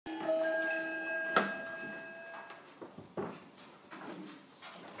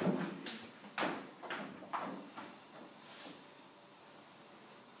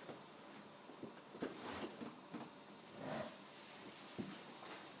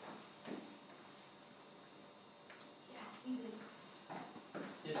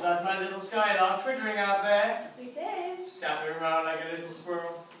Is that my little skylark twittering out there? It is. Scattering around like a little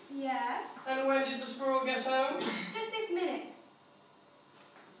squirrel. Yes. And when did the squirrel get home? Just this minute.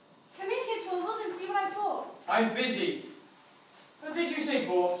 Come in here, Torvald, and see what I bought. I'm busy. But did you say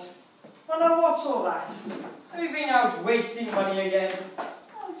bought? Well, now what's all that? Have you been out wasting money again?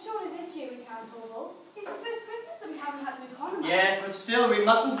 Oh, surely this year we can, Torvald. It's the first Christmas that we haven't had to economise. Yes, but still, we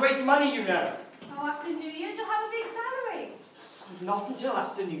mustn't waste money, you know. Oh, after New Year's you'll have a big salary. Not until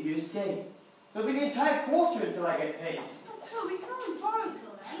after New Year's Day. There'll be the entire quarter until I get paid. Oh, cool, we can always borrow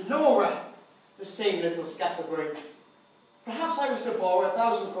till then. Nora! The same little scatterbrain. Perhaps I was to borrow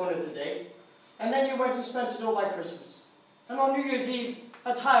 1,000 kroner today, and then you went and spent it all by Christmas. And on New Year's Eve,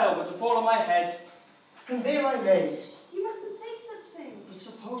 a tile were to fall on my head, and there I lay. You mustn't say such things. But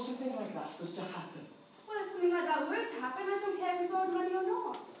suppose something like that was to happen. Well, if something like that were to happen, I don't care if we borrowed money or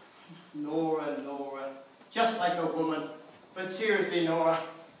not. Nora, just like a woman. But seriously, Nora,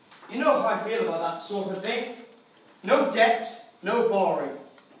 you know how I feel about that sort of thing. No debt, no borrowing.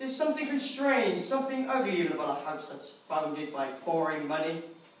 There's something constrained, something ugly even about a house that's founded by borrowing money.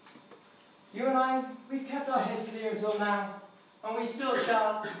 You and I, we've kept our heads clear until now, and we still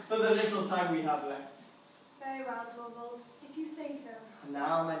shall for the little time we have left. Very well, Torvald, if you say so. And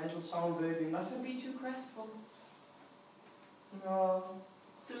now, my little songbird, we mustn't be too crestful. Oh,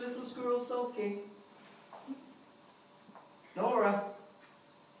 it's the little squirrel sulking. Nora,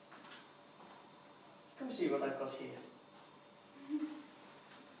 come see what I've got here.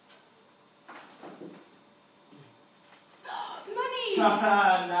 Money!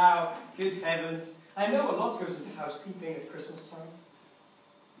 Haha, now, good heavens. I know a lot goes into housekeeping at Christmas time.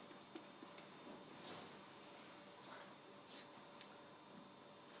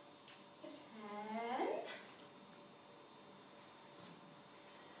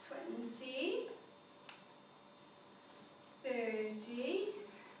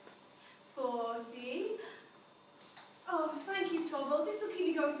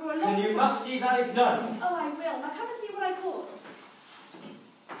 And you must see that it does. Oh, I will. Now come and see what I bought.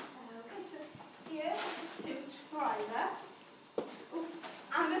 Okay, so here's a suit for either. Oh,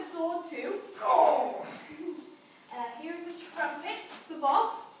 and a sword too. Oh! Here's a trumpet for Bob.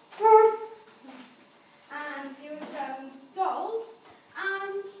 And here are some dolls.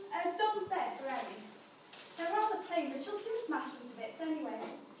 And a doll's bed for Ellie. They're rather plain, but she'll soon smash them to bits anyway.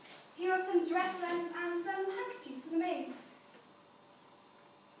 Here are some dress lengths and some handkerchiefs for the maids.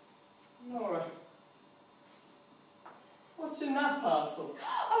 Nora, what's in that parcel?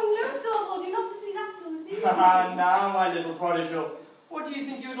 Oh no, Torvald, you're not to see that till this evening. Haha, now, my little prodigal. What do you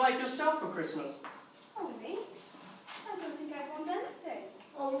think you would like yourself for Christmas? Oh, me? I don't think I want anything.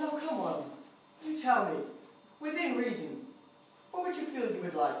 Oh, no, come on. You tell me, within reason, what would you feel you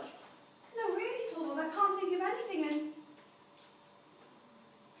would like? No, really, Torvald, I can't think of anything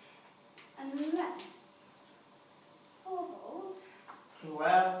unless... Torvald?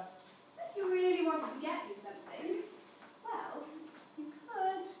 Well... If you really wanted to get me something, well, you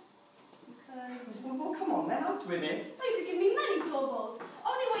could. You could. Well, come on then, out with it. Well, you could give me money, Torvald.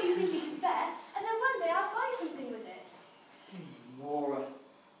 Only what you think is fair, and then one day I'll buy something with it. Nora,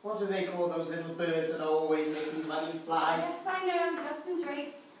 what do they call those little birds that are always making money fly? Yes, I know, ducks and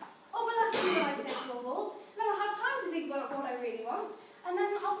drakes. Oh, well, that's what I said, Torvald. Then I'll have time to think about what I really want, and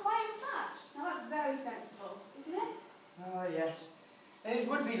then I'll buy it with that. Now, that's very sensible, isn't it? Ah, yes. And it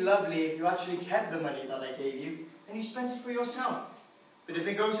would be lovely if you actually kept the money that I gave you, and you spent it for yourself. But if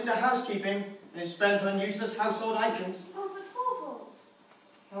it goes into housekeeping, and is spent on useless household items... Oh, but Torvald.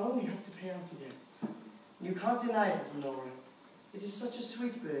 I'll only have to pay out again. You can't deny it, little Nora. It is such a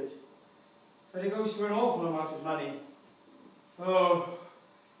sweet bird. But it goes for an awful amount of money. Oh,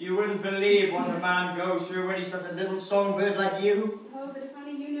 you wouldn't believe what a man goes through when he's got a little songbird like you. Oh, but if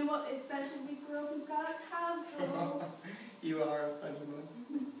only you knew what expensive these squirrels and scarlets have, Torvald. You are a funny one.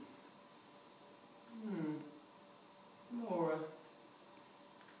 Nora.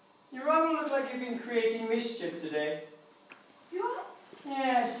 You rather look like you've been creating mischief today. Do I?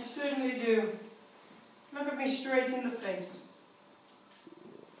 Yes, you certainly do. Look at me straight in the face.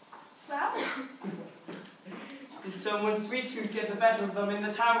 Well? Did someone sweet tooth get the better of them in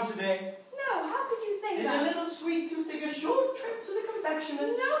the town today? No, how could you say Did that? a little sweet tooth take a short trip to the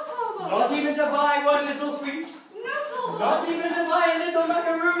confectioner's? No, Torvald. Not even to buy one little sweet? No, Torvald. Not even to buy a little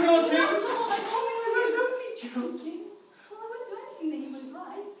macaroon or two? No, Torvald, I promise I was only joking. Well, I wouldn't do anything that you wouldn't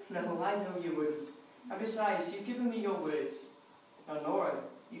like. No, I know you wouldn't. And besides, you've given me your word. Now, Nora,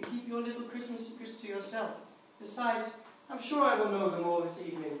 you keep your little Christmas secrets to yourself. Besides, I'm sure I will know them all this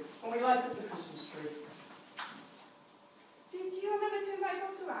evening when we light up the Christmas tree. Did you remember to invite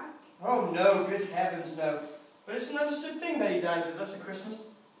Dr. Rank? Oh no, good heavens no. But it's an understood thing that he dines with us at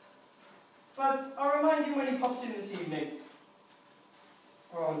Christmas. But I'll remind him when he pops in this evening.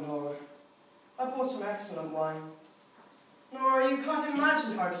 Oh, Nora, I bought some excellent wine. Nora, you can't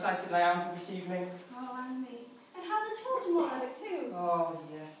imagine how excited I am for this evening. Oh, and me. And how the children will have it too. Oh,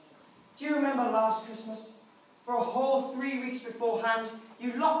 yes. Do you remember last Christmas? For a whole 3 weeks beforehand,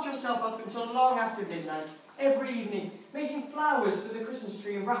 you locked yourself up until long after midnight, every evening, making flowers for the Christmas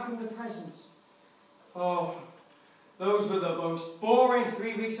tree and wrapping the presents. Oh, those were the most boring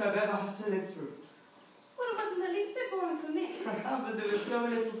 3 weeks I've ever had to live through. Well, it wasn't the least bit boring for me. But there was so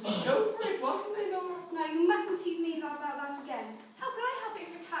little to show for it, wasn't there, Nora? No, you mustn't tease me about that again. How could I help it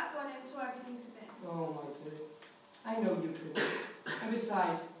if the cat got in and tore everything to bits? Oh, my dear. I know you couldn't. And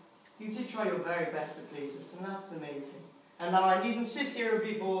besides, you did try your very best to please us, and that's the main thing. And now I needn't sit here and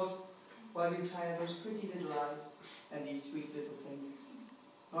be bored while you tire those pretty little eyes and these sweet little fingers.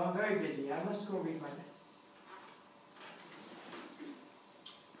 Oh, I'm very busy. I must go read my letters.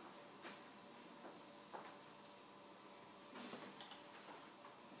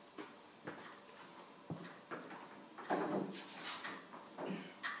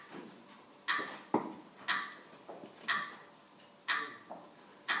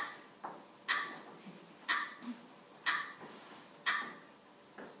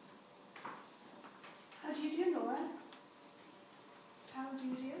 How do you do, Nora? How do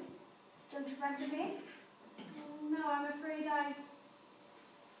you do? Don't you remember me? Oh, no, I'm afraid I...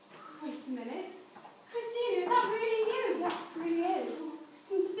 Wait a minute. Christina, is that really you? Yes, it really is.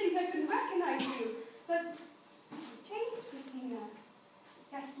 You'd think I couldn't recognise you. But you've changed, Christina.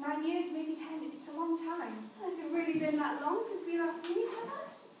 Yes, 9 years, maybe 10. It's a long time. Has it really been that long since we last seen each other?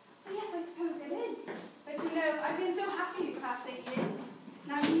 Oh, yes, I suppose it is. But you know, I've been so happy these past 8 years.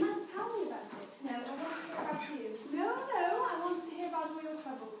 Now you must tell me about it. No, I want to hear about you. No, I want to hear about all your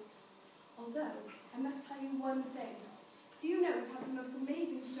troubles. Although, I must tell you one thing. Do you know we've had the most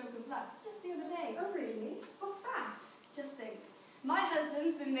amazing stroke of luck just the other day? Oh, really? What's that? Just think. My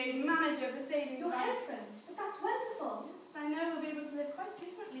husband's been made manager of the savings Your bank. husband? But that's wonderful. Yes, I know we'll be able to live quite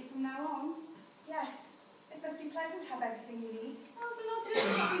differently from now on. Yes, it must be pleasant to have everything you need. Oh, but not just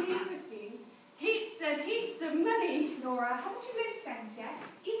what we need, Christine. Heaps and heaps of money. Nora, haven't you made sense yet?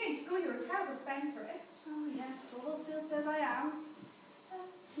 Even in school you're a terrible spendthrift. Oh, yes, well, still says I am. But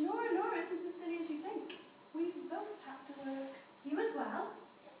Nora isn't as silly as you think. We both have to work. You as well?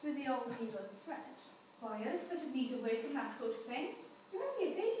 Yes, with the old needle and thread. Why, a bit of needlework and that sort of thing. You're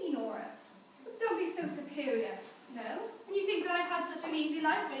only a baby, Nora. But don't be so superior. No? And you think that I've had such an easy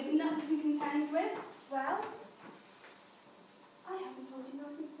life with nothing to contend with? Well, I haven't told you the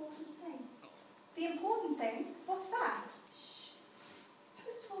most important thing. the important thing? What's that? Shh.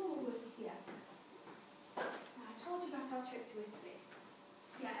 Suppose Torvald was here. Now, I told you about our trip to Italy.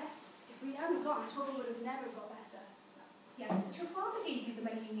 Yes, if we hadn't gone, Torvald would have never got better. Yes, but your father gave you the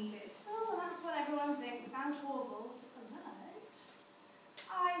money you needed. Oh, well, that's what everyone thinks, and Torvald. But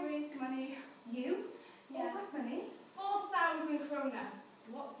I raised money. You? Yes. What money? 4,000 krona.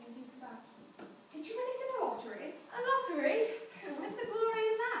 What do you think of that? Did you win it in a lottery? A lottery? What's the glory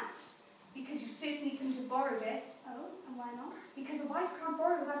in that? Because you certainly couldn't have borrowed it. Oh, and why not? Because a wife can't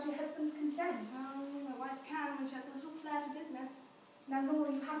borrow without your husband's consent. Oh, my wife can when she has a little flair for business. Now,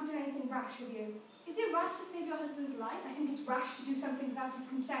 Nora, you haven't done anything rash, have you? Is it rash to save your husband's life? I think it's rash to do something without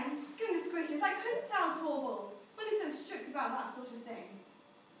his consent. Goodness gracious, I couldn't tell Torvald. When he's so strict about that sort of thing.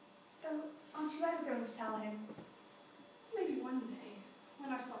 So, aren't you ever going to tell him? Maybe one day,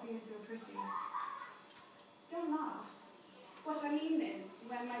 when I've stopped being so pretty. Don't laugh. What I mean is,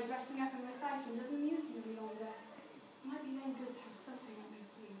 when my dressing up and reciting doesn't amuse me any longer, it might be then good to have something up my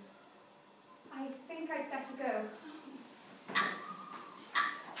sleeve. I think I'd better go.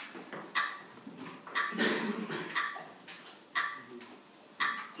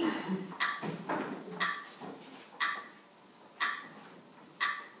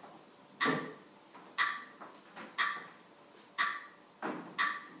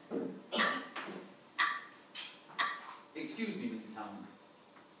 Excuse me, Mrs. Hellman.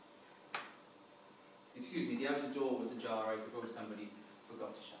 Excuse me, the outer door was ajar. I suppose somebody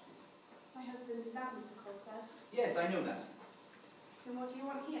forgot to shut it. My husband is out, Mr. Colstead. Yes, I know that. Then what do you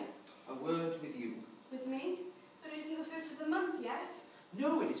want here? A word with you. With me? But it isn't the first of the month yet.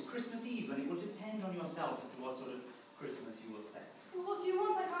 No, it is Christmas Eve, and it will depend on yourself as to what sort of Christmas you will spend. Well, what do you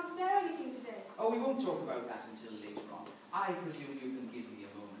want? I can't spare anything today. Oh, we won't talk about that until later on. I presume you can give me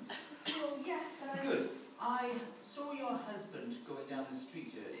a moment. Oh, yes, but I... Good. I saw your husband going down the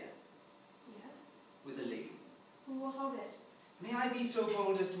street earlier Yes? with a lady. Well, what of it? May I be so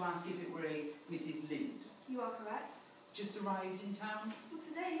bold as to ask if it were a Mrs. Lind? You are correct. Just arrived in town? Well,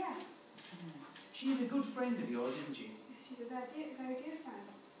 today, yes. Yes. She's a good friend of yours, isn't she? Yes, she's a very dear friend.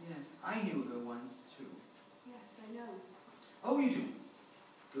 Yes, I knew her once too. Yes, I know. Oh, you do?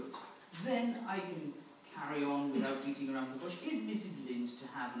 Good. Then I can carry on without beating around the bush. Is Mrs. Lind to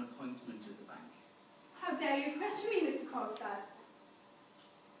have an appointment at the bank? How dare you question me, Mr. Krogstad?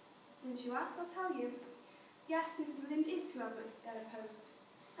 Since you asked, I'll tell you. Yes, Mrs. Lind is to have a post,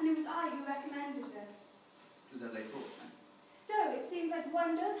 and it was I who recommended her. It was as I thought, then. So, it seems like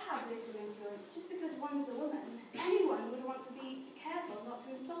one does have little influence, just because one's a woman. Anyone would want to be careful not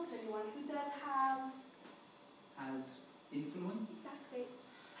to insult anyone who does have... Has influence? Exactly.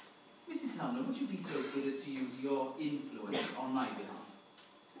 Mrs. Helmer, would you be so good as to use your influence on my behalf?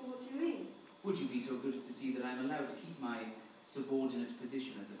 Well, what do you mean? Would you be so good as to see that I'm allowed to keep my subordinate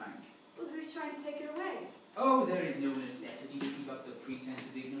position at the bank? Well, who's trying to take it away? Oh, there is no necessity to keep up the pretense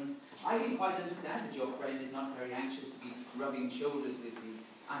of ignorance. I can quite understand that your friend is not very anxious to be rubbing shoulders with you,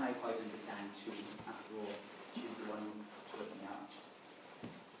 and I quite understand too, after all, she's the one who took me out.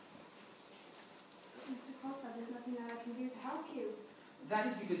 Mr. Krogstad, there's nothing that I can do to help you. That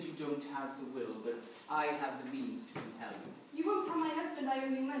is because you don't have the will, but I have the means to compel you. You won't tell my husband I owe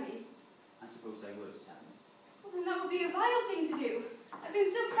you money? I suppose I would tell him. Well, then that would be a vile thing to do. I've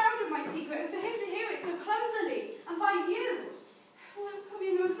been so proud of my secret, and for him to hear it so clumsily, and by you, well, it would put me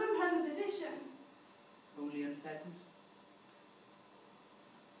in the most unpleasant position. Only unpleasant?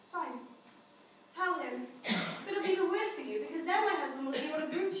 Fine. Tell him. But it'll be the worse for you, because then my husband will see what a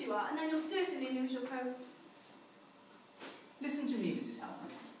brute you are, and then you'll certainly lose your post. Listen to me, Mrs.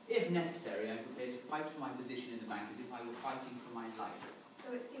 Helmer. If necessary, I'm prepared to fight for my position in the bank as if I were fighting for my life.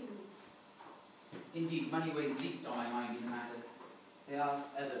 So it seems. Indeed, money weighs least on my mind in the matter. There are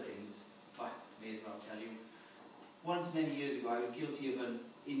other things, but may as well tell you. Once, many years ago, I was guilty of an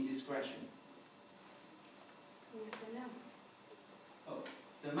indiscretion. Yes, I know. Oh,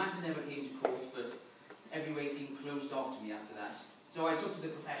 the matter never came to court, but every way seemed closed off to me after that. So I took to the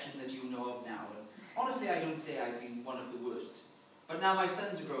profession that you know of now. And honestly, I don't say I've been one of the worst. But now my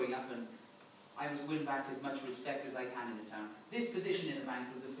sons are growing up, and I must win back as much respect as I can in the town. This position in the bank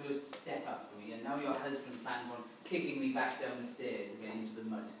was the first step up for me, and now your husband plans on kicking me back down the stairs again into the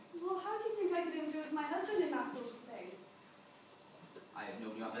mud. Well, how do you think I could influence my husband in that sort of thing? I have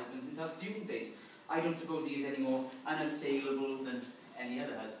known your husband since our student days. I don't suppose he is any more unassailable than any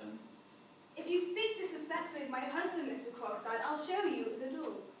other husband. If you speak disrespectfully of my husband, Mr. Krogstad, I'll show you at the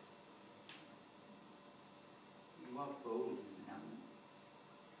door. You are bold, Mrs. Allen.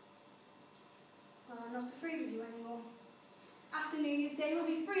 Well, I'm not afraid of you anymore. After New Year's Day, we'll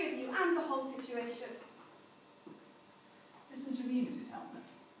be free of you and the whole situation. Listen to me, Mrs. Helmer.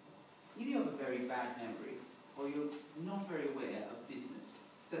 Either you have a very bad memory, or you're not very aware of business,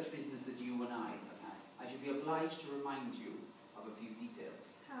 such business that you and I have had. I should be obliged to remind you of a few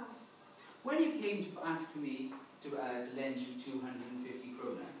details. How? When you came to ask for me to lend you 250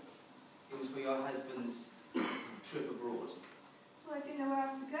 kroner, it was for your husband's trip abroad. Well, I didn't know where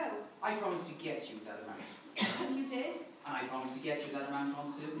else to go. I promised to get you that amount. And you did? And I promised to get you that amount on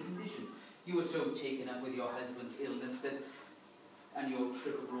certain conditions. You were so taken up with your husband's illness and your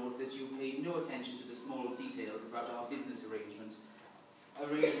trip abroad that you paid no attention to the small details about our business arrangement.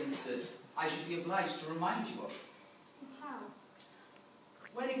 Arrangements that I should be obliged to remind you of. How?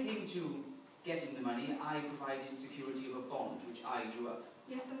 When it came to getting the money, I provided security of a bond, which I drew up.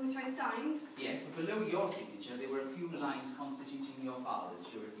 Yes, and which I signed. Yes, but below your signature, there were a few lines constituting your father's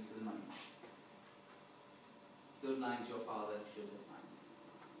surety for the money. Those lines your father should have signed.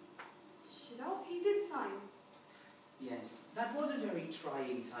 Should have? He did sign. Yes, that was a very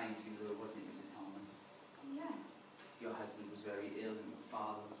trying time for you, though, wasn't it, Mrs. Harmon? Yes. Your husband was very ill, and your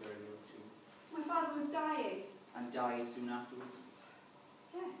father was very ill too. My father was dying. And died soon afterwards.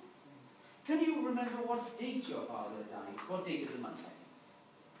 Yes. Can you remember what date your father died? What date of the month?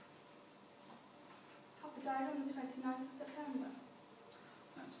 Papa died on the 29th of September.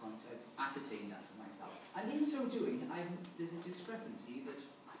 That's right, I've ascertained that for myself. And in so doing, there's a discrepancy that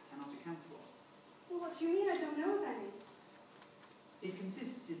I cannot account for. Well, what do you mean? I don't know of any. It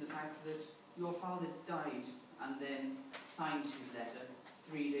consists in the fact that your father died and then signed his letter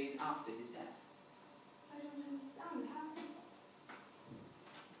 3 days after his death. I don't understand. How?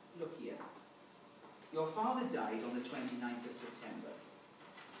 Look here. Your father died on the 29th of September,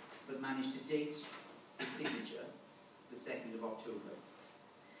 but managed to date his signature the 2nd of October.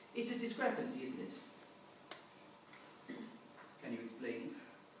 It's a discrepancy, isn't it? Can you explain it?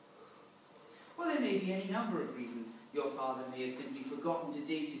 Well, there may be any number of reasons. Your father may have simply forgotten to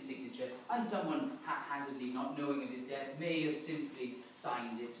date his signature, and someone haphazardly, not knowing of his death, may have simply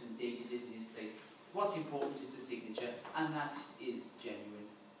signed it and dated it in his place. What's important is the signature, and that is genuine.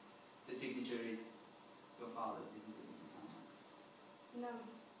 The signature is your father's, isn't it, Mrs. Hammer? No.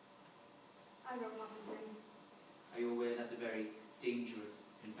 I wrote half his name. Are you aware that's a very dangerous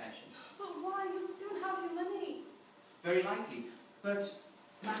confession? But why? You'll soon have your money. Very likely, but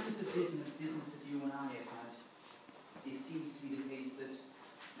matters of business that you and I have had, it seems to be the case that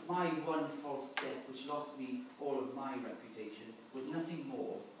my one false step, which lost me all of my reputation, was nothing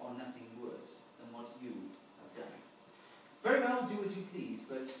more or nothing worse than what you have done. Very well, do as you please,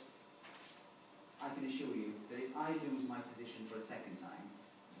 but I can assure you that if I lose my position for a second time,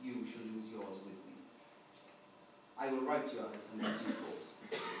 you shall lose yours with me. I will write to your husband in due course.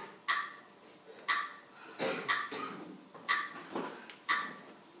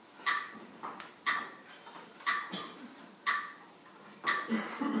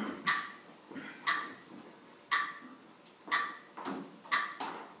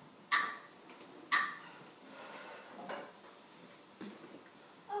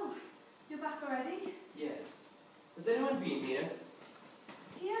 Oh, you're back already? Yes. Has anyone been here?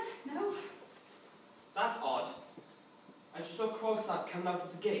 Here? No. That's odd. I just saw Krogstad coming out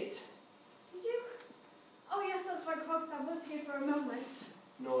of the gate. Did you? Oh yes, that's why Krogstad was here for a moment.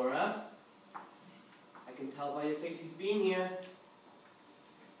 Nora, I can tell by your face he's been here.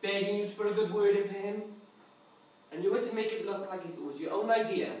 Begging you to put a good word in for him. And you were to make it look like it was your own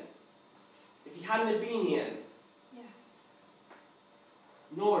idea. If he hadn't have been here. Yes.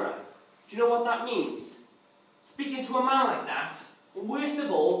 Nora, do you know what that means? Speaking to a man like that, and worst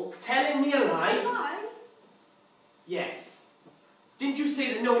of all, telling me a lie. Why? Yes. Didn't you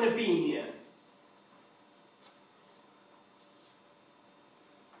say that no one had been here?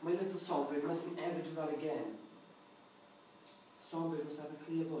 My little songbird mustn't ever do that again. Songbird must have a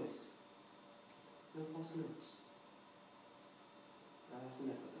clear voice. No false notes. Now that's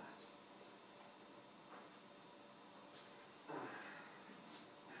enough of that.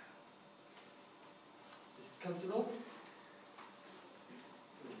 This is comfortable?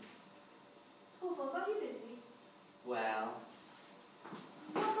 Awful, are you busy? Well,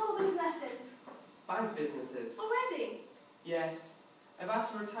 What's all those letters? bank businesses. Already? Yes. I've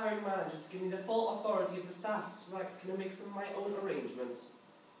asked the retiring manager to give me the full authority of the staff so that I can make some of my own arrangements.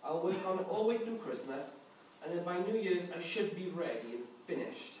 I'll work on it all the way through Christmas, and then by New Year's I should be ready and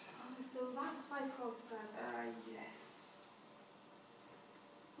finished. Oh, so that's why Krogstad. Yes.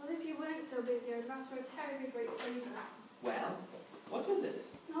 Well, if you weren't so busy, I'd ask for a terribly great favour. Well, what was it?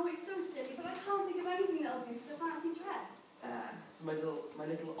 Oh, it's so silly, but I can't think of anything that'll do for the fancy dress. So my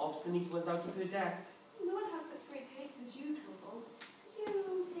little obstinate one's out of her depth. No one has such great taste as you, Torvald. Could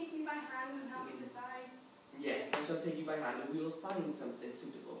you take me by hand and help me decide? Yes, I shall take you by hand and we will find something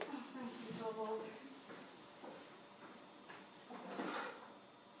suitable. Oh, thank you, Torvald.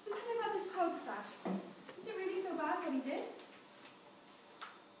 So tell me about this Krogstad. Is it really so bad what he did?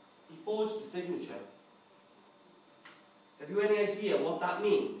 He forged the signature. Have you any idea what that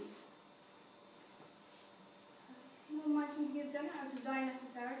means? Well, mightn't he have done it out of dire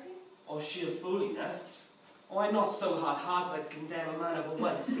necessity? Or sheer fooliness? Oh, I'm not so hard-hearted I'd condemn a man over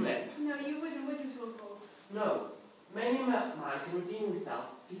one slip. No, you wouldn't, would you, Torvald? No. Many a man can redeem himself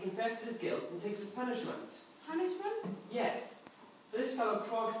if he confesses his guilt and takes his punishment. Punishment? Yes. But this fellow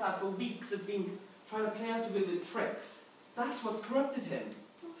Krogstad for weeks has been trying to play out of it with tricks. That's what's corrupted him.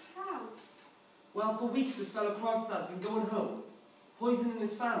 Well, how? Well, for weeks this fellow Krogstad's been going home, poisoning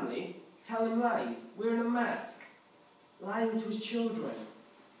his family, telling lies, wearing a mask, lying to his children.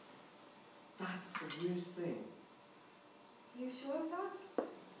 That's the worst thing. Are you sure of that?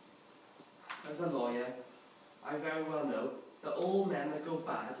 As a lawyer, I very well know that all men that go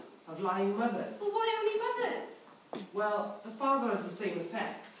bad have lying mothers. Well, why only mothers? Well, the father has the same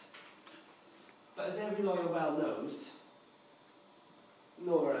effect. But as every lawyer well knows,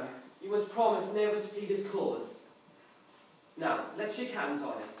 Nora, you must promise never to plead his cause. Now, let's shake hands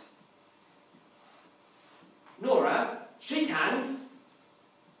on it. Nora, shake hands!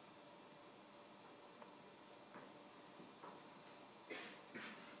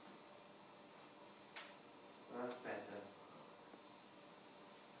 That's better.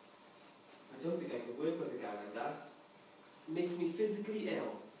 I don't think I could work with a guy like that. It makes me physically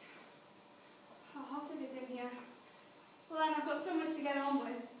ill. How hot it is in here. Well, then I've got so much to get on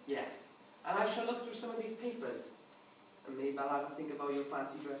with. Yes, and I shall look through some of these papers. And maybe I'll have a think about your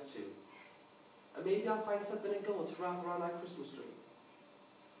fancy dress too. And maybe I'll find something in gold to wrap around our Christmas tree.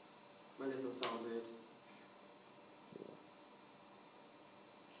 My little songbird.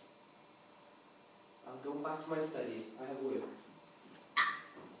 I'll go back to my study. I have work.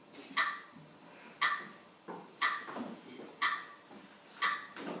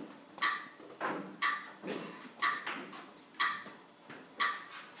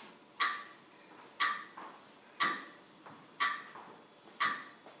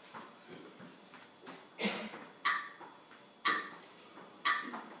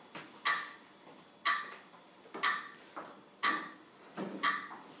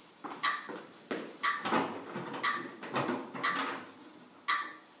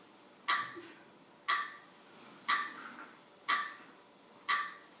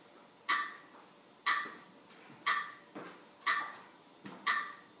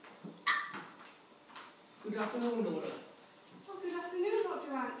 Good afternoon, Nora. Oh, good afternoon,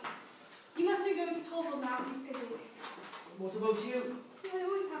 Dr. Rank. You must be going to Torvald now, he's busy. What about you? Well, I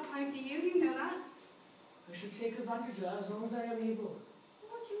always have time for you know that. I should take advantage of that as long as I am able.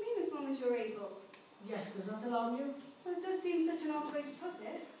 What do you mean as long as you're able? Yes, does that alarm you? Well, it does seem such an odd way to put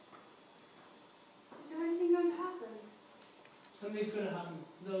it. Is there anything going to happen? Something's going to happen,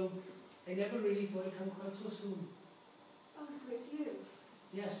 though I never really thought it'd come quite so soon. Oh, so it's you.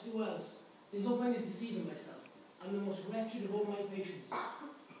 Yes, who else? There's no point in deceiving myself. I'm the most wretched of all my patients.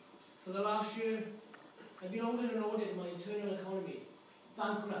 For the last year, I've been holding an audit of my internal economy.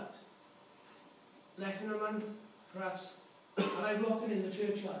 Bankrupt. Less than a month, perhaps, and I've rotten in the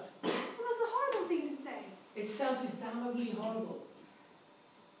churchyard. Well, that's a horrible thing to say. Itself is damnably horrible.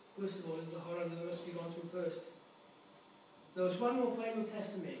 Worst of all is the horror that must be gone through first. There was one more final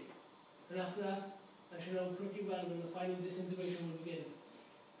test to make, and after that, I shall know pretty well when the final disintegration will begin.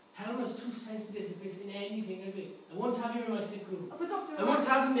 Helma's too sensitive to face in anything of it. I won't have you in my sick room. Oh, but Dr. I won't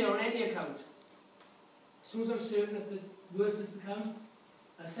have him there on any account. As soon as I'm certain that the worst is to come,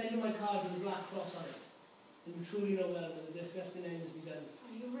 I'll send you my card with a black cross on it. And you truly know well that the disgusting end has begun.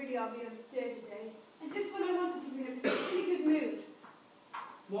 Oh, you really are being absurd today. And just when I wanted to be in a particularly good mood.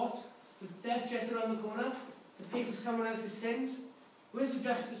 What? With death just around the corner? To pay for someone else's sins? Where's the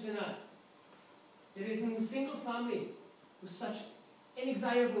justice in that? It isn't a single family with such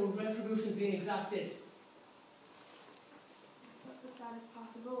inexorable retributions being exacted. That's the saddest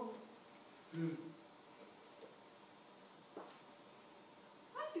part of all.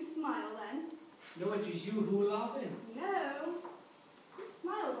 Why'd you smile then? No, it was you who were laughing. No. You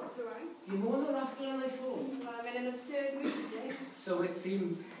smiled, Dr. Rank. You're more the rascal than I thought. Well, I'm in an absurd mood today. So it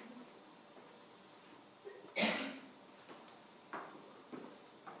seems.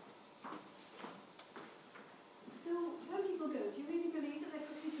 So, when people go, do you really believe that they're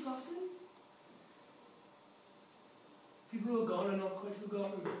quickly forgotten? People who are gone are not quite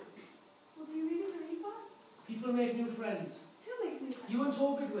forgotten. Well, do you really believe that? People make new friends. Who makes new friends? You and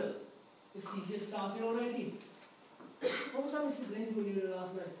Torvald will. The season's starting already. What was that Mrs. Lind when you were there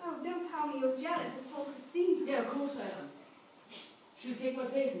last night? Oh, don't tell me you're jealous of poor Christine. Yeah, of course I am. She'll take my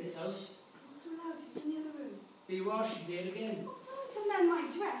place in this house. What's so loud? She's in the other room. There you are, she's there again. Oh, don't amend my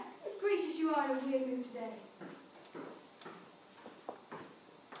dress. As gracious you are in a weird mood today.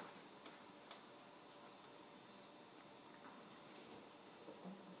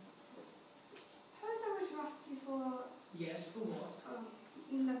 Suppose I were to ask you for... Yes, for what? Oh,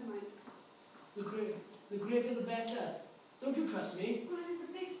 never mind. The greater the better. Don't you trust me? Well, it is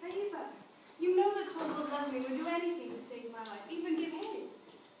a big favour. You know that Torvald loves me and would do anything to save my life, even give his.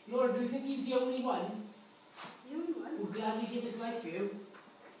 Nora, do you think he's the only one The only one. who'd gladly give his life for you?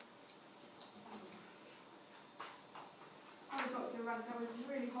 Oh, Dr. Rank, that was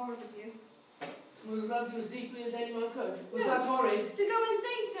really horrid of you. Was loved you as deeply as anyone could. Was No. that horrid? To go and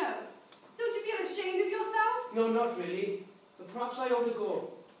say so. Don't you feel ashamed of yourself? No, not really. But perhaps I ought to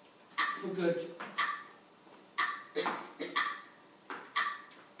go. For good.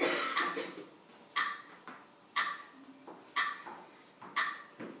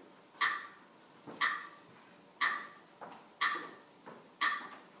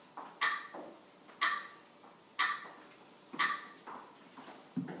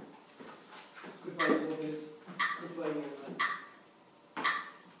 Goodbye, Torvald. Goodbye, Nora.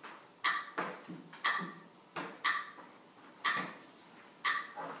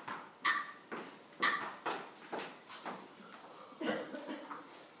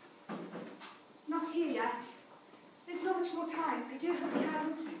 Not here yet. There's not much more time. I do hope he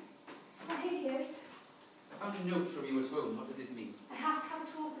hasn't. Oh, here he is. I found a note from you at home. What does this mean? I have to have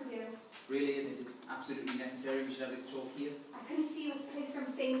a talk with you. Really, and is it absolutely necessary we should have this talk here? I couldn't see you with the place from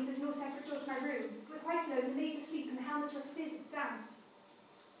stains. The's no separate door to my room. We're quite alone. The maid's asleep and the helmets are upstairs at the dance.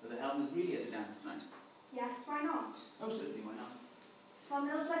 But the Helmers really at a dance tonight. Yes, why not? Oh, certainly, why not? Well,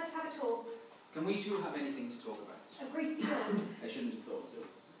 Mills, let's have a talk. Can we two have anything to talk about? A great deal. I shouldn't have thought so.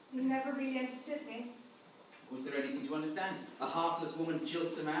 You never really understood me. Was there anything to understand? A heartless woman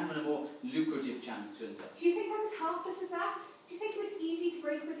jilts a man when a more lucrative chance turns up. Do you think I'm as heartless as that? Do you think it was easy to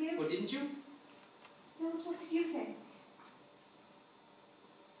break with you? Well, didn't you? Mills, what did you think?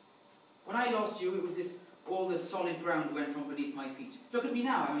 When I lost you, it was as if all the solid ground went from beneath my feet. Look at me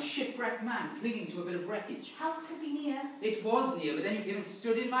now, I'm a shipwrecked man clinging to a bit of wreckage. Help could be near. It was near, but then you came and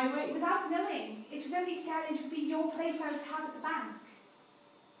stood in my way. Without knowing. It was only to tell it would be your place I was to have at the bank.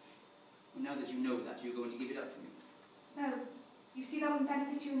 And now that you know that, you're going to give it up for me. No. You see, that won't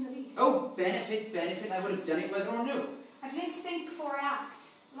benefit you in the least. Oh, benefit, benefit. I would have done it whether or no. I've learned to think before I act.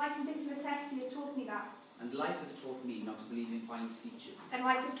 Life and bitter necessity has taught me that. And life has taught me not to believe in fine speeches. And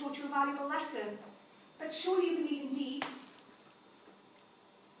life has taught you a valuable lesson. But surely you believe in deeds.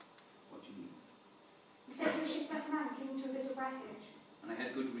 What do you mean? You said you're a shipwrecked man clinging to a bit of wreckage. And I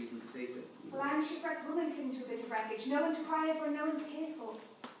had good reason to say so. Well, I'm a shipwrecked woman clinging to a bit of wreckage. No one to cry over and no one to care for.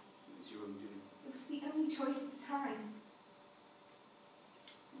 It was your own doing. It was the only choice at the time.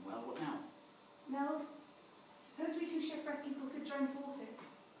 Well, what now? Nels, suppose we two shipwrecked people could join forces.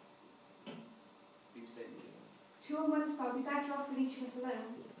 You say. Two on one spot would be better off than each of us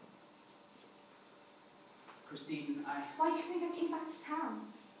alone. Christine, Why do you think I came back to town?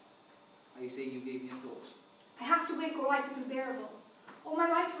 Are you saying you gave me a thought? I have to work or life is unbearable. All my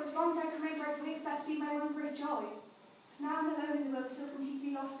life, for as long as I can remember, I've worked. That's been my one great joy. Now I'm alone in the world, I feel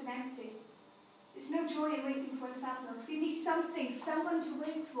completely lost and empty. There's no joy in waiting for oneself, Nels. Give me something, someone to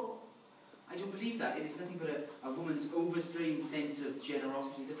wait for. I don't believe that. It is nothing but a woman's overstrained sense of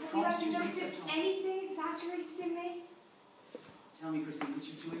generosity that Have you prompts ever you to make noticed such... anything exaggerated in me? Tell me, Christine, would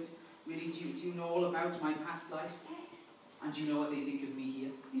you do it? Really, do you know all about my past life? Yes. And do you know what they think of me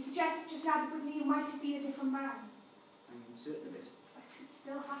here? You suggested just now that with me you might have been a different man. I'm certain of it. But it could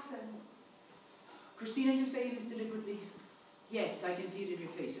still happen. Christina, you saying this deliberately? Yes, I can see it in your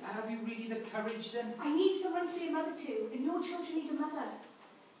face. Have you really the courage then? I need someone to be a mother to, and your children need a mother.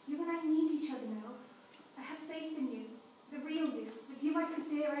 You and I need each other, Nels. I have faith in you, the real you. With you I could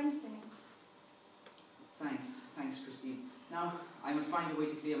dare anything. Thanks, Christine. Now, I must find a way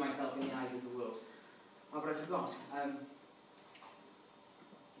to clear myself in the eyes of the world. Oh, but I forgot. The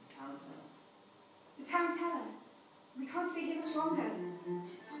town teller. The town teller. We can't stay here much longer.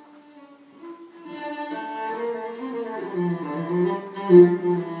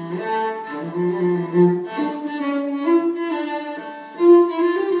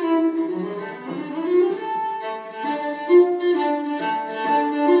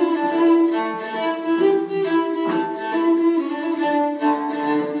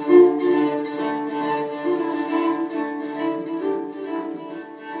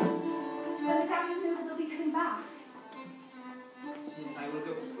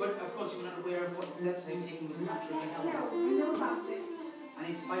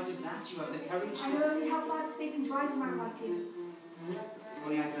 You have the courage to... I know only how far they can drive a man like you. If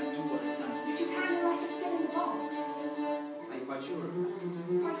only I could do what I've done. But you can let us still in the box. Are you quite sure of that?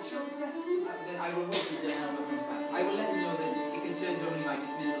 Quite sure, but... Then I will wait until Henrik comes back. I will let him know that it concerns only my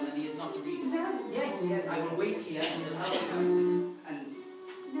dismissal and he is not to read. No. Yes, I will wait here until Henrik comes. And...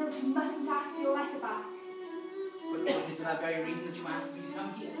 No, you mustn't ask for your letter back. But wasn't it for that very reason that you asked me to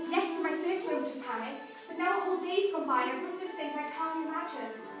come here? Yes, in my first moment of panic. But now a whole day's gone by and I've witnessed things I can't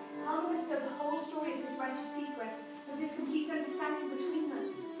imagine. Helga must know the whole story of this wretched secret, so there's complete understanding between them.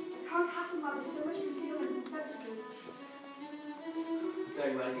 It can't happen while there's so much concealment and subterfuge.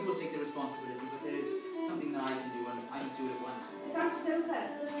 Very well, if you will take the responsibility, but there is something that I can do, and I must do it at once. The dance is over.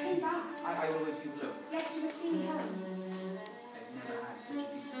 We'll pay back. I will wait for you below. Yes, you must see me home. I've never had such a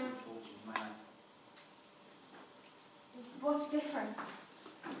piece of good fortune in my life. What a difference.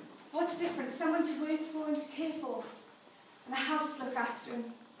 What a difference. Someone to work for and to care for. And a house to look after. And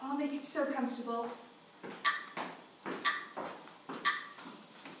I'll make it so comfortable.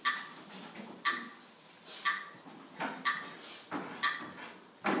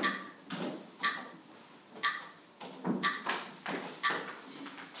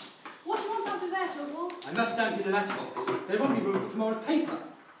 What do you want out of there, Tobal? I must empty the letterbox. There won't be room for tomorrow's paper.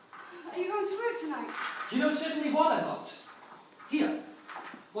 Are you going to work tonight? You know certainly what I locked. Here.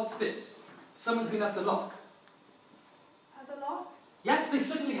 What's this? Someone's been at the lock. At the lock? Yes, they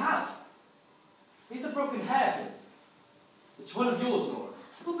certainly have. Here's a broken hairpin. It's one of yours, Laura.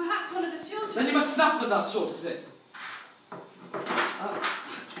 Well, perhaps one of the children. Then you must snap with that sort of thing.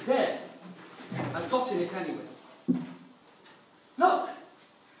 There. I've got in it anyway. Look!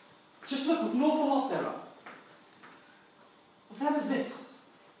 Just look what an awful lot there are. Whatever's this?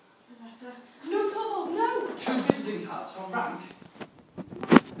 The letter. No, Tobal, no! Two visiting cards from Rank.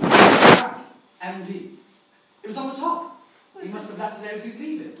 Rank, MD. It was on the top. He must have left it there as he's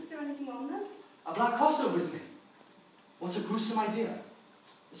leaving. Is there anything on them? A black crossover, isn't it? What a gruesome idea.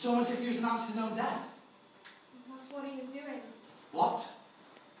 It's almost as if he was announcing his own death. That's what he is doing. What?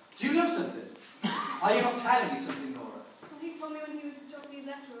 Do you know something? Are you not telling me something, Laura? Well, he told me when he was to drop these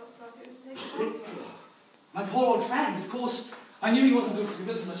letterbox off, it was to take it back to him. My poor old friend, of course, I knew he wasn't going to be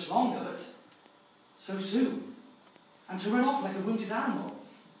with us much longer, but so soon. And to run off like a wounded animal.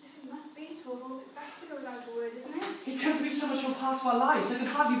 If it must be, Tobal, it's best to go without a word, isn't it? He can't be so much of a part of our lives, I can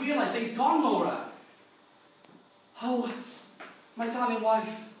hardly realise that he's gone, Laura. Oh, my darling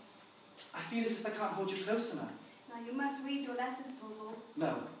wife, I feel as if I can't hold you close enough. Now, you must read your letters, Tobal.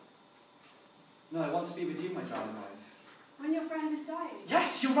 No. No, I want to be with you, my darling wife. When your friend has died.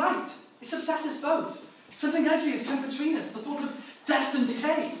 Yes, you're right. It's upset us both. Something ugly has come between us, the thought of death and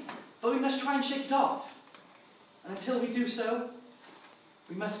decay. But we must try and shake it off. And until we do so,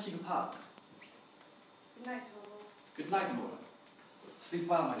 we must keep apart. Good night, Torvald. Good night, Nora. Sleep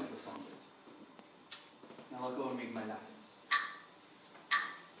well, my little songbird. Now I'll go and read my letters.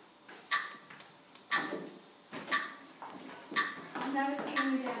 I'll never see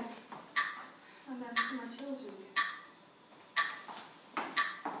them again. I'll never see my children again.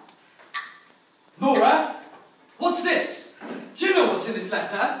 Nora! What's this? Do you know what's in this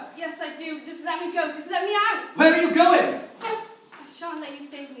letter? Yes, I do. Just let me go. Just let me out. Where are you going? I shan't let you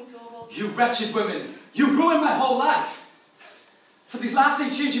save me, Torvald. You wretched woman! You've ruined my whole life! For these last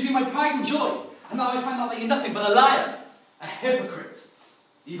 8 years you've been my pride and joy, and now I find out that you're nothing but a liar, a hypocrite,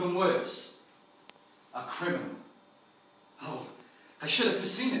 even worse, a criminal. Oh, I should have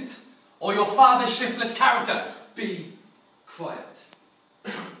foreseen it. Or your father's shiftless character. Be quiet.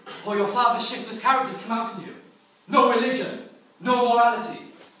 Or your father's shiftless characters come out in you. No religion, no morality,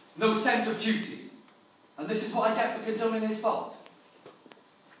 no sense of duty. And this is what I get for condoning his fault.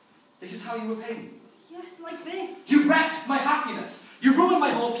 This is how you repay me. Yes, like this. You wrecked my happiness. You ruined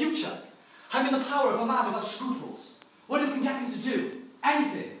my whole future. I'm in the power of a man without scruples. What can get me to do?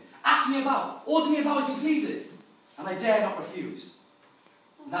 Anything. Ask me about. Order me about as he pleases. And I dare not refuse.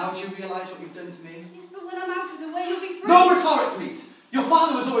 Now do you realise what you've done to me? Yes, but when I'm out of the way, you'll be free. No rhetoric, please. Your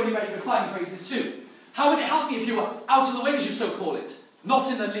father was already ready with fine phrases too. How would it help me if you were out of the way, as you so call it? Not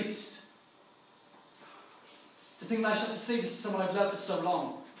in the least. To think that I should have to say this to someone I've loved for so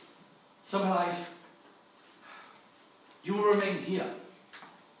long. Someone You will remain here.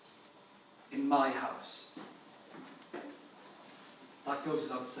 In my house. That goes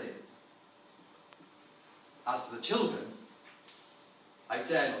without saying. As for the children, I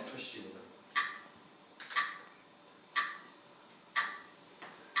dare not trust you with them.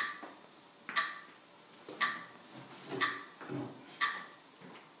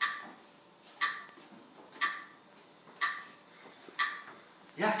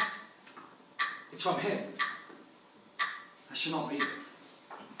 Yes, it's from him. I shall not read it.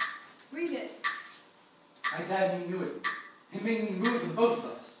 Read it. I dare me knew it. It made me ruin for both of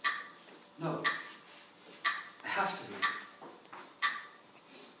us. No, I have to read it.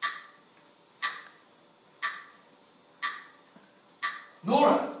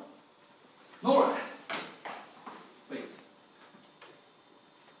 Nora! Nora! Wait.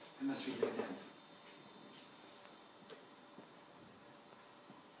 I must read it again.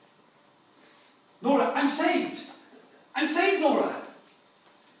 Nora, I'm saved! I'm saved, Nora!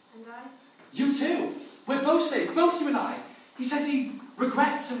 And I? You too. We're both saved, both you and I. He says he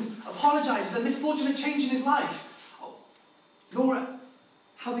regrets and apologises that misfortune had changed in his life. Oh, Nora,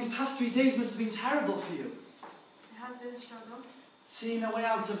 how these past 3 days must have been terrible for you. It has been a struggle. Seeing a way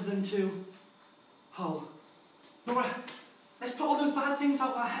out of them too. Oh, Nora, let's put all those bad things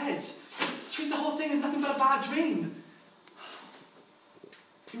out of our heads. Let's treat the whole thing as nothing but a bad dream.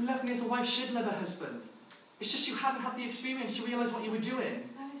 You love me as a wife should love a husband. It's just you hadn't had the experience to realise what you were doing.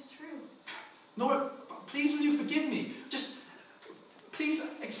 That is true. Nora, please will you forgive me? Just, please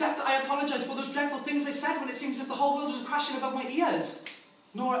accept that I apologise for those dreadful things I said when it seems as if the whole world was crashing above my ears.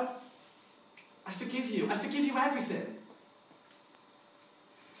 Nora, I forgive you. I forgive you everything.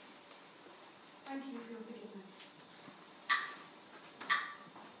 Thank you for your forgiveness.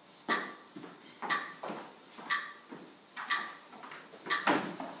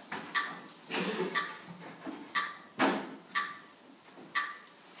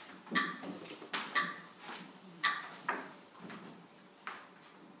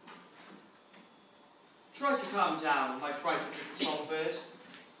 Try to calm down, my frightened little songbird.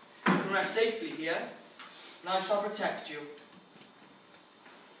 You can rest safely here, and I shall protect you.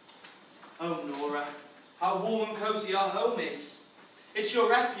 Oh, Nora, how warm and cosy our home is. It's your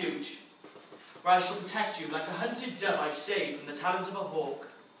refuge, where I shall protect you like a hunted dove I've saved from the talons of a hawk.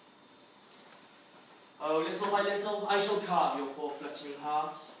 Oh, little by little, I shall calm your poor fluttering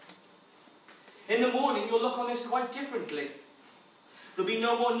heart. In the morning, you'll look on this quite differently. There'll be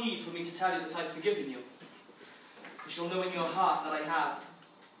no more need for me to tell you that I've forgiven you. You shall know in your heart that I have.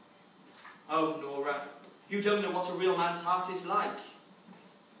 Oh, Nora, you don't know what a real man's heart is like.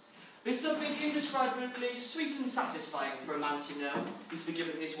 There's something indescribably sweet and satisfying for a man to know he's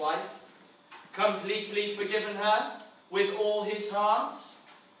forgiven his wife, completely forgiven her, with all his heart.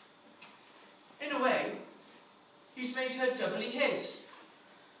 In a way, he's made her doubly his,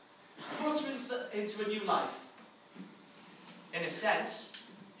 brought her into a new life. In a sense,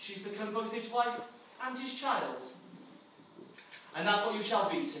 she's become both his wife and his child. And that's what you shall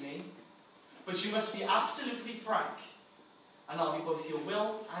be to me. But you must be absolutely frank, and I'll be both your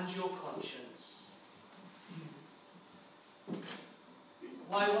will and your conscience.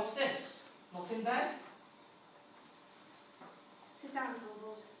 Why, what's this? Not in bed? Sit down,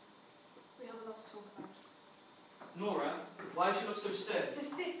 Torvald. We have a lot to talk about. Nora, why do you look so stern?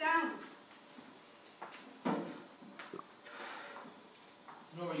 Just sit down.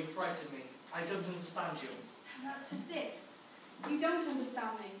 Nora, you frighten me. I don't understand you. And that's just it. You don't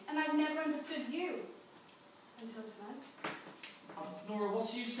understand me, and I've never understood you. Until tonight. Nora,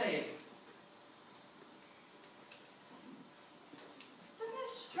 what are you saying? Doesn't it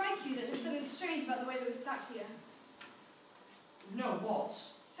strike you that there's something strange about the way that we're sat here? No, what?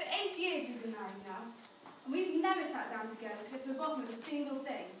 For 8 years we've been married now, and we've never sat down together to get to the bottom of a single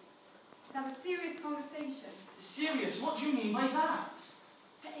thing. To have a serious conversation. Serious? What do you mean by that?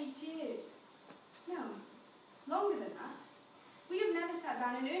 For 8 years. No, longer than that. We have never sat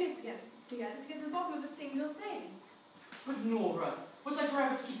down in earnest together to get to the bottom of a single thing. But Nora, was I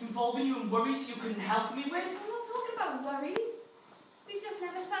forever to keep involving you in worries that you couldn't help me with? I'm not talking about worries. We've just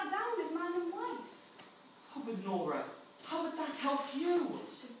never sat down as man and wife. Oh, but Nora, how would that help you?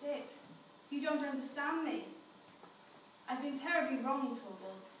 That's just it. You don't understand me. I've been terribly wrong,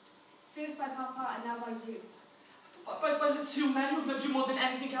 Torvald. First by Papa and now by you. By the two men who've loved you more than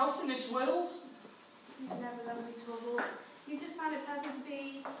anything else in this world? You've never loved me, Torvald. You just found it pleasant to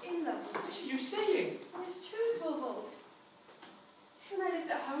be in love with me. What are you saying? And it's true, Torvald. When I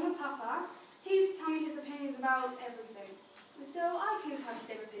lived at home with Papa, he used to tell me his opinions about everything. And so I came to have the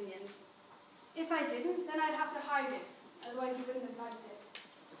same opinions. If I didn't, then I'd have to hide it. Otherwise he wouldn't have liked it.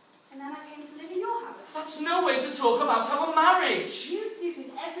 And then I came to live in your house. That's no way to talk about our marriage. You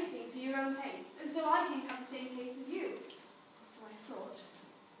suited everything to your own taste, and so I came to have the same taste as you. So I thought.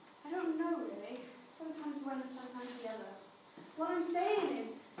 I don't know, really. Sometimes one and sometimes the other. What I'm saying is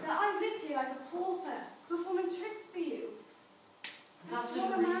that I lived here like a pauper, performing tricks for you. That's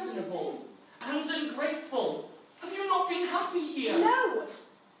what a marriage unreasonable and ungrateful. Have you not been happy here? No!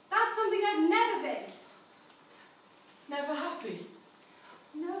 That's something I've never been. Never happy?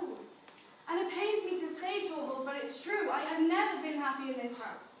 No. And it pains me to say, Torvald, but it's true. I have never been happy in this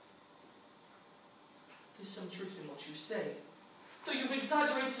house. There's some truth in what you say, though you've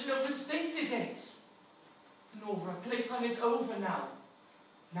exaggerated and overstated it. Nora, playtime is over now.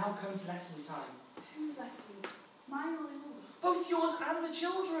 Now comes lesson time. Whose lessons? Mine or yours? Both yours and the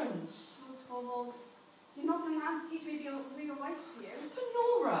children's. Oh, Torvald, you're not the man to teach me to be a wife to you. But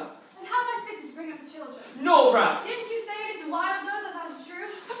Nora! And how am I fitted to bring up the children? Nora! Didn't you say a little while ago that that is true?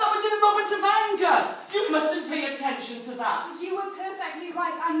 But that was in a moment of anger! You mustn't pay attention to that! You were perfectly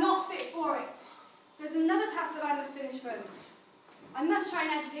right. I'm not fit for it. There's another task that I must finish first. I must try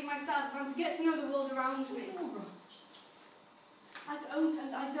and educate myself if I'm to get to know the world around me. Nora. I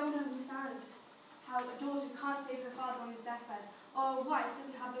don't understand how a daughter can't save her father on his deathbed, or a wife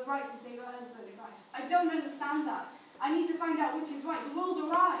doesn't have the right to save her husband if I don't understand that. I need to find out which is right, the world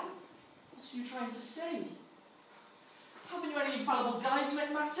or I. What are you trying to say? Haven't you any infallible guide to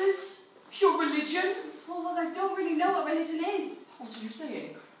end matters? Your religion? Well, I don't really know what religion is. What are you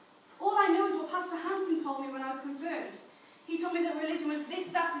saying? All I know is what Pastor Hanson told me when I was confirmed. He told me that religion was this,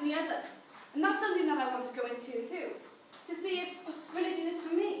 that, and the other. And that's something that I want to go into too. To see if religion is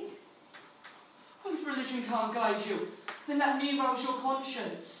for me. Well, if religion can't guide you, then let me rouse your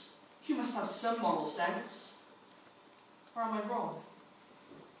conscience. You must have some moral sense. Or am I wrong?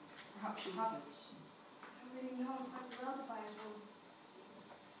 Perhaps you haven't. I don't really know quite well to buy it all.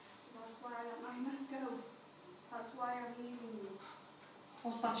 That's why I must go. That's why I'm leaving you.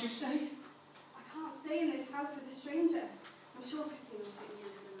 What's that you say? I can't stay in this house with a stranger. I'm sure Christine will take me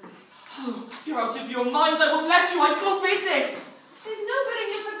into the room. Oh, you're out of your mind. I won't let you. I forbid it. There's no good in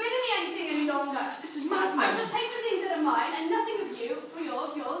you forbidding me anything any longer. This is I shall madness. take the things that are mine and nothing of you, for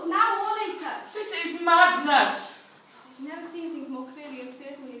yours, now or later. This is madness. I've never seen things more clearly and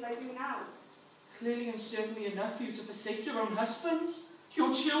certainly as I do now. Clearly and certainly enough for you to forsake your own husband,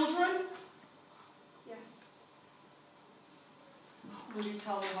 your children. Yes. Will you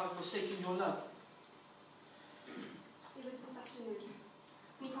tell me how I've forsaken your love? It was this afternoon.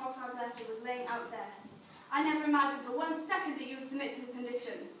 When Cox's letter was laying out there. I never imagined for 1 second that you would submit to his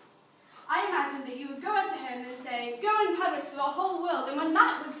conditions. I imagined that you would go up to him and say, go and publish for the whole world, and when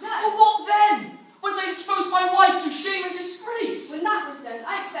that was done... Well, what then? Once I exposed my wife to shame and disgrace? When that was done,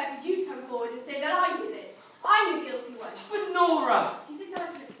 I expected you to come forward and say that I did it. I'm the guilty one. But Nora! Do you think that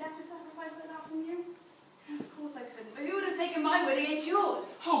I could accept a sacrifice like that from you? Of course I couldn't, but who would have taken my word against yours?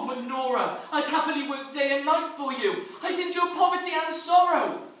 Oh, but Nora, I'd happily work day and night for you. I'd endure poverty and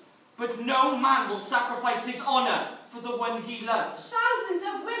sorrow. But no man will sacrifice his honour for the one he loves. Thousands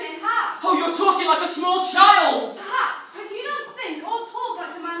of women have. Oh, you're talking like a small child! Perhaps, but you don't think or talk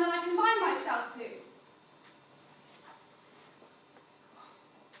like the man that I confine myself to.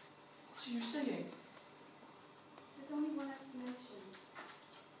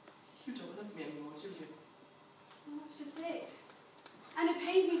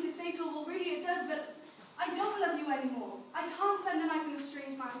 say, Torvald, really it does, but I don't love you anymore. I can't spend the night in a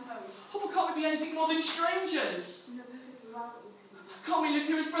strange man's home. Oh, but can't we be anything more than strangers? You know perfectly well that we couldn't. Can't we live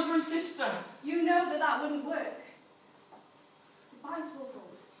here as brother and sister? You know that that wouldn't work. Goodbye,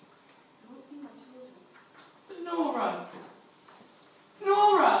 Torvald. I won't see my children. But Nora!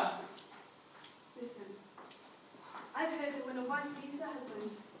 Nora! Listen, I've heard that when a wife leaves her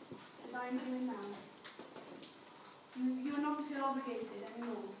husband, as I am doing now, you are not to feel obligated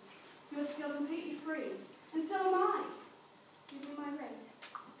anymore. You are to feel completely free. And so am I. Give me my ring.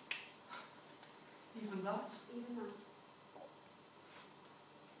 Even that? Even that.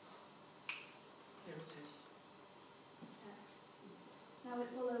 Here it is. Now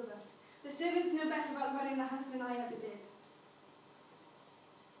it's all over. The servants know better about running the house than I ever did.